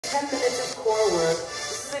10 minutes of core work.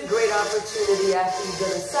 This is a great opportunity after you've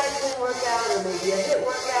done a cycling workout or maybe a HIIT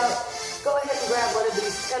workout. Go ahead and grab one of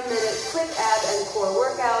these 10-minute quick ab and core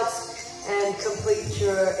workouts and complete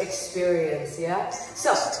your experience, yeah?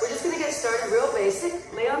 So, we're just gonna get started real basic.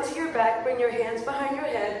 Lay onto your back, bring your hands behind your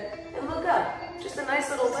head, and look up. Just a nice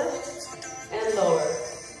little lift and lower.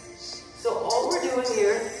 So all we're doing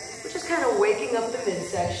here, we're just kind of waking up the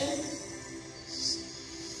midsection.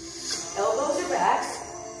 Elbows are back,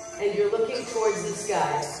 and you're looking towards the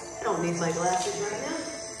sky. I don't need my glasses right now.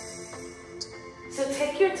 So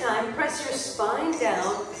take your time, press your spine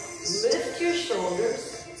down, lift your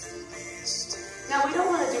shoulders. Now we don't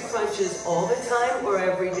want to do crunches all the time or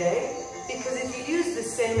every day, because if you use the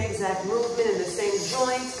same exact movement in the same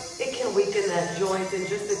joint, it can weaken that joint and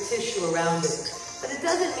just the tissue around it. But it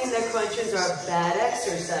doesn't mean that crunches are bad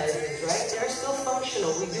exercises, right? They're still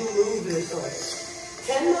functional. We do move this way.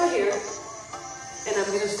 10 more here, and I'm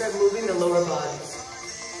going to start moving the lower body.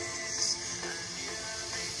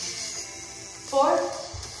 4,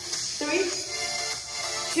 3,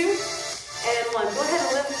 2, and 1. Go ahead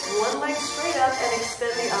and lift one leg straight up and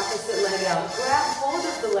extend the opposite leg out. Grab hold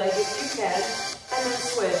of the leg if you can, and then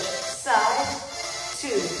switch. Side to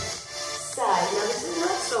side. Now this is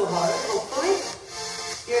not so hard, hopefully.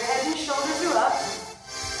 Your head and shoulders are up.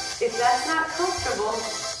 If that's not comfortable,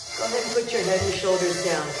 go ahead and put your head and shoulders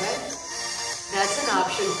down, okay? That's an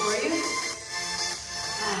option for you.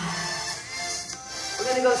 We're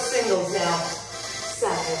gonna go singles now.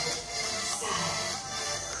 Side, side.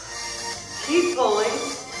 Keep pulling.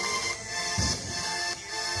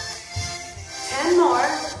 10 more.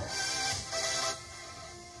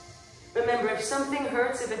 Remember, if something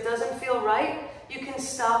hurts, if it doesn't feel right, you can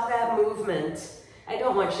stop that movement. I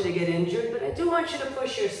don't want you to get injured, but I do want you to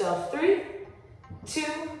push yourself. 3, 2,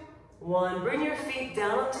 1. Bring your feet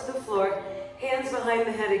down onto the floor, hands behind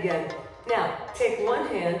the head again. Now, take one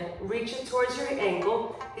hand, reach it towards your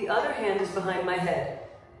ankle, the other hand is behind my head.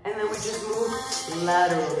 And then we just move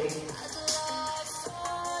laterally.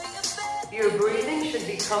 Your breathing should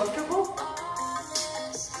be comfortable,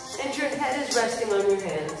 and your head is resting on your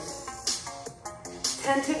hands.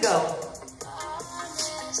 10 to go.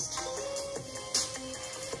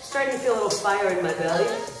 Starting to feel a little fire in my belly.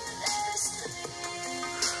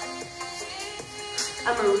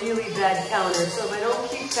 I'm a really bad counter, so if I don't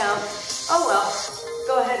keep count, oh well.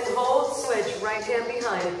 Go ahead and hold, switch, right hand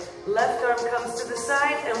behind. Left arm comes to the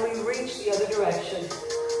side, and we reach the other direction.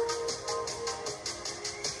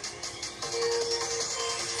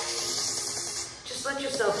 Just let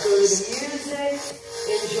yourself go to the music,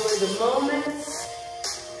 enjoy the moments.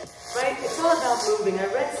 Right? It's all about moving. I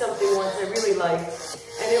read something once I really liked.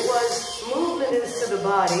 And it was, movement is to the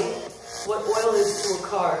body what oil is to a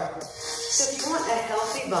car. So if you want a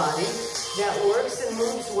healthy body that works and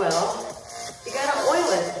moves well, you gotta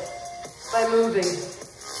oil it by moving.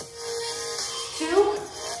 2,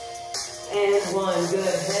 and 1. Good.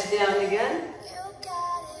 Head down again.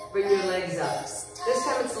 Bring your legs up. This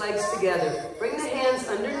time it's legs together. Bring the hands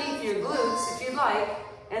underneath your glutes if you like,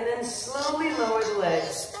 and then slowly lower the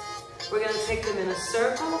legs. We're gonna take them in a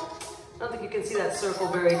circle. I don't think you can see that circle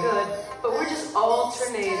very good, but we're just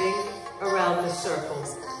alternating around the circle.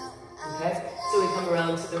 Okay? So we come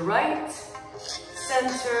around to the right,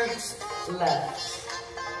 center, left.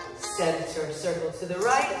 Center, circle to the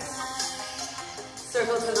right,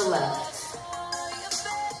 circle to the left.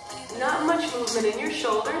 Not much movement in your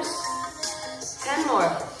shoulders. 10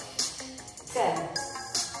 more. 10.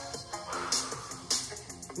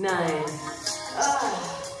 9.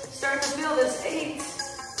 Starting to feel this. 8.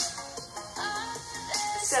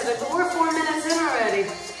 7, but we're 4 minutes in already.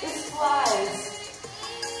 This flies.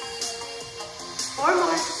 4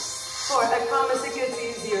 more. 4, I promise it gets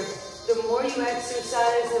easier. The more you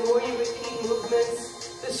exercise, the more you repeat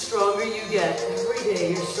movements, the stronger you get. Every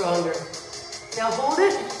day you're stronger. Now hold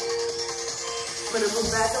it. I'm gonna move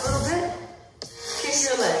back a little bit. Kick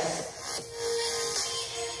your legs.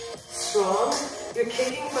 Strong. You're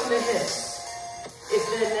kicking from the hips. If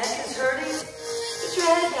the neck is hurting, put your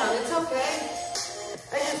head down, it's okay.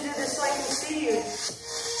 I just did this so I can see you.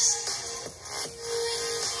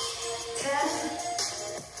 10,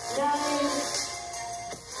 9.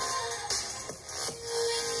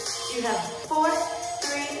 You have 4,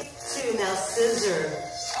 3, 2. Now scissor.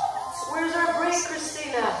 Where's our break,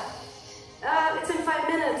 Christina? It's in 5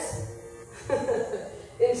 minutes.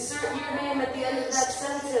 Insert your name at the end of that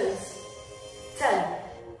sentence. 10,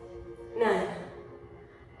 9,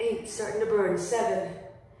 8, starting to burn. 7,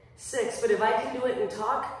 6. But if I can do it and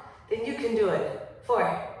talk, then you can do it.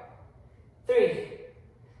 4, 3,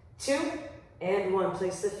 2, and 1.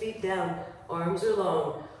 Place the feet down. Arms are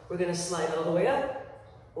long. We're gonna slide all the way up.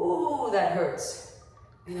 Ooh, that hurts.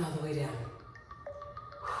 And all the way down.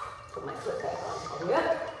 Put my foot back on. All the way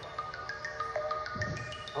up.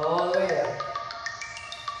 All the way down.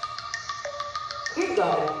 Keep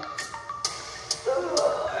going.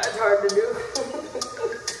 Oh, that's hard to do.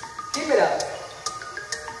 Keep it up.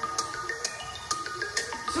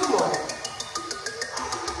 2 more.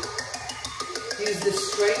 Use the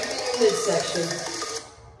strength in your midsection.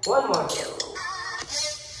 1 more.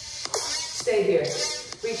 Stay here.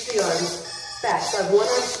 Reach the arms back. So I have 1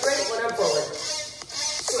 arm straight, 1 arm forward.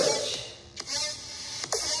 Switch.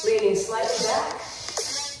 Leaning slightly back.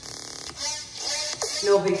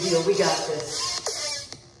 No big deal. We got this.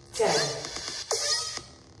 10.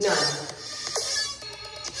 9.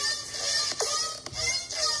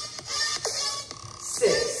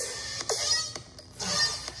 6.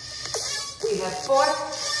 5. We have 4,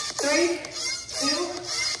 3, 2,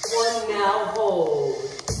 1. Now hold.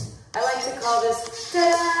 I like to call this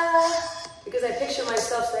ta-da, because I picture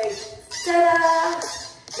myself saying ta-da.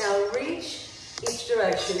 Now reach each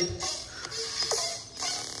direction.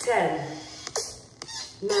 10,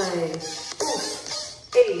 9,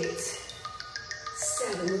 8,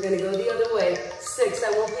 7. We're going to go the other way. 6.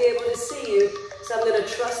 I won't be able to see you, so I'm going to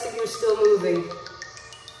trust that you're still moving.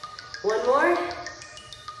 1 more.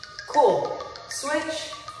 Cool.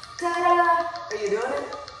 Switch. Ta-da. Are you doing it?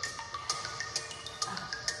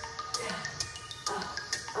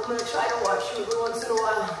 I'm going to try to watch you every once in a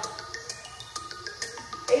while.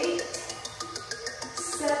 8,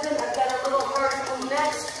 7. I've got a little hard one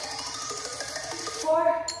next.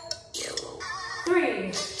 4,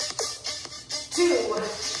 3, 2,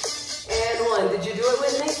 and 1. Did you do it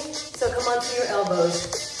with me? So come onto your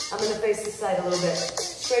elbows. I'm going to face this side a little bit.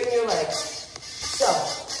 Straighten your legs. So,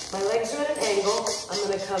 my legs are at an angle. I'm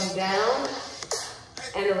going to come down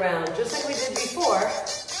and around, just like we did before,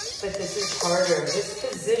 but this is harder. This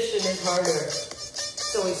position is harder.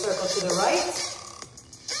 So we circle to the right.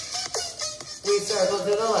 We circle to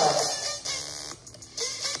the left.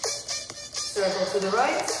 Circle to the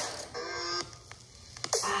right.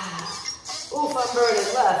 Oof, I'm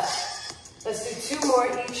burning. Left. Let's do 2 more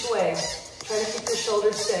each way. Try to keep the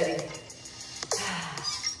shoulders steady.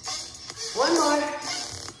 1 more.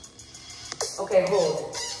 Okay,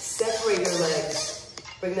 hold. Separate your legs.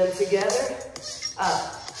 Bring them together.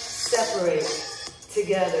 Up. Separate.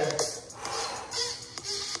 Together.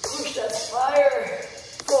 Push, that's fire.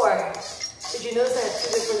 4. Did you notice I have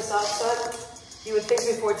 2 different socks on? You would think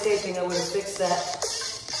before taping I would have fixed that.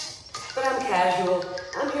 But I'm casual.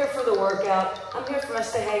 I'm here for the workout. I'm here for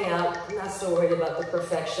us to hang out. I'm not so worried about the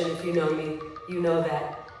perfection. If you know me, you know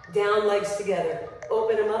that. Down, legs together.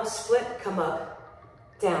 Open them up, split, come up.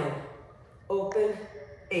 Down. Open,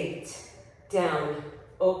 8. Down.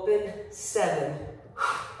 Open, 7.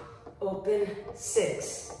 Open,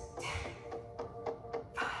 6. Down.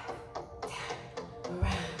 5. Down.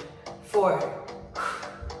 Around. 4.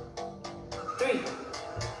 3.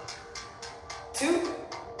 2.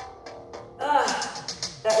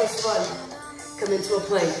 That was fun. Come into a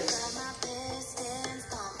plank.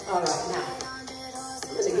 All right, now,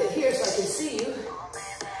 I'm going to get here so I can see you.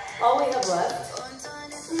 All we have left,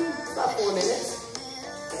 about 4 minutes,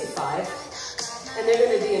 maybe 5. And they're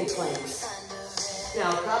going to be in planks.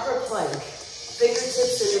 Now, proper plank,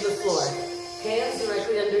 fingertips into the floor, hands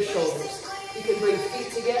directly under shoulders. You can bring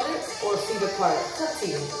feet together or feet apart. It's up to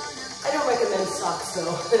you. I don't recommend socks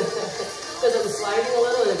though, because I'm sliding a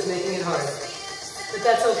little and it's making it hard. But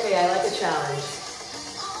that's okay, I like a challenge.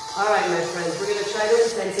 All right, my friends, we're gonna try to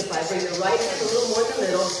intensify. Bring the right hand a little more in the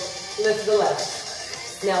middle, lift the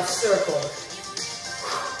left. Now circle.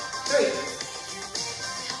 3,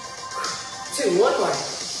 2, 1 more.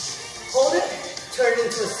 Hold it, turn it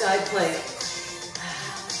into a side plank.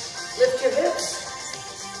 Lift your hips.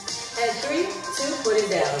 And 3, 2, put it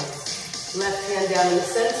down. Left hand down in the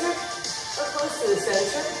center, or close to the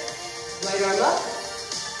center. Right arm up,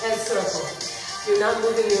 and circle. You're not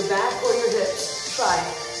moving your back or your hips. Try it.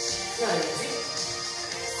 Not easy.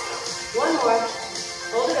 1 more.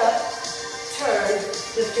 Hold it up. Turn.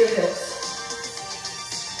 Lift your hips.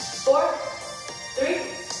 4, 3,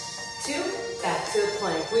 2. Back to the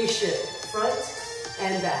plank. We shift. Front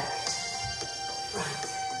and back. Front.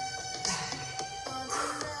 Back.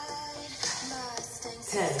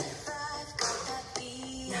 10.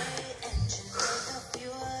 9.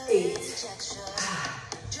 8.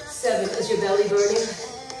 7. Is your belly burning?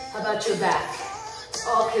 How about your back?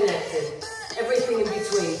 All connected. Everything in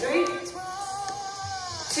between. 3,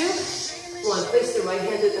 2, 1. Place the right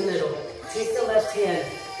hand in the middle. Take the left hand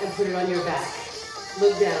and put it on your back.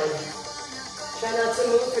 Look down. Try not to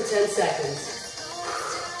move for 10 seconds.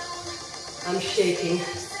 I'm shaking.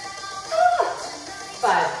 5,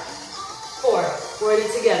 4, we're in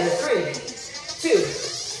it together. 3, 2,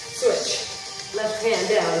 switch. Left hand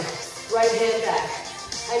down, right hand back.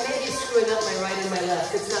 I may be screwing up my right and my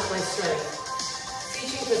left. It's not my strength.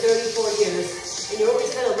 Teaching for 34 years, and you're always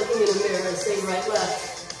kind of looking in a mirror and saying right,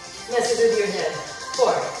 left. Messes with your head.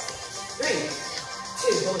 4, 3,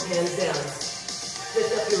 2, both hands down.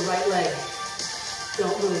 Lift up your right leg.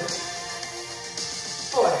 Don't move.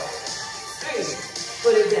 4, 3,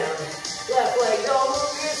 put it down. Left leg, don't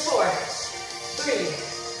move. Here's 4, 3,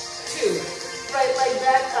 2, right leg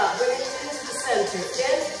back up. Bring it into the center.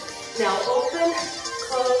 In. Now open,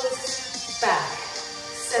 close, back.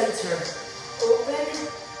 Center. Open,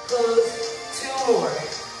 close, 2 more.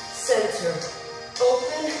 Center.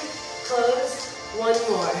 Open, close, 1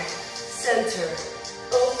 more. Center.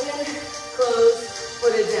 Open, close,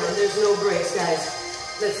 put it down. There's no breaks, guys.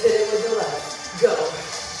 Let's hit it with the left. Go.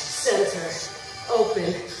 Center.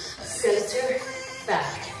 Open. Center.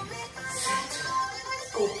 Back. Center.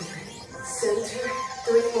 Open. Center.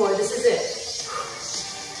 3 more. This is it.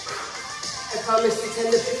 I promised you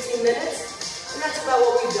 10 to 15 minutes, and that's about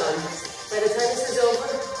what we've done. By the time this is over,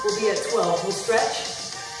 we'll be at 12. We'll stretch.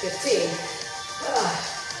 15.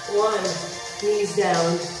 1. Knees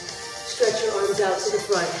down. Stretch your arms out to the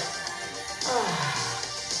front.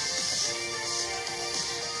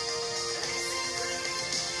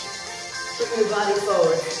 Bring your body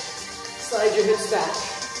forward. Slide your hips back.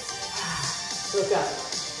 Look up.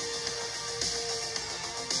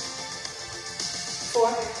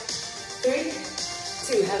 4, 3,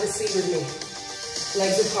 2. Have a seat with me.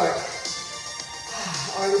 Legs apart.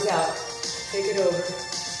 Arms out. Take it over.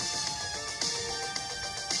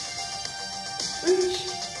 Reach.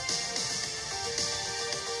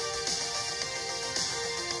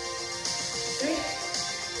 3,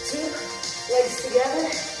 2, legs together.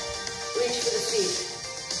 Reach for the feet.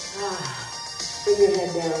 Bring your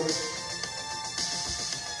head down.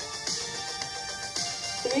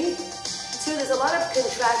 3, 2. There's a lot of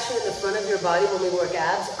contraction in the front of your body when we work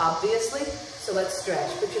abs, obviously. So let's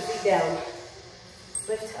stretch. Put your feet down.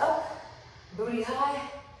 Lift up. Booty high.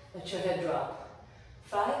 Let your head drop.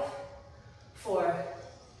 5, 4,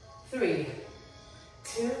 3,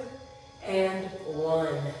 2, and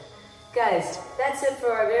 1. Guys, that's it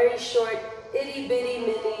for our very short, itty-bitty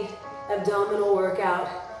mini abdominal workout.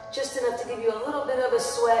 Just enough to give you a little bit of a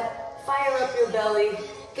sweat, fire up your belly,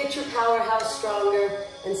 get your powerhouse stronger,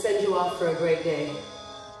 and send you off for a great day.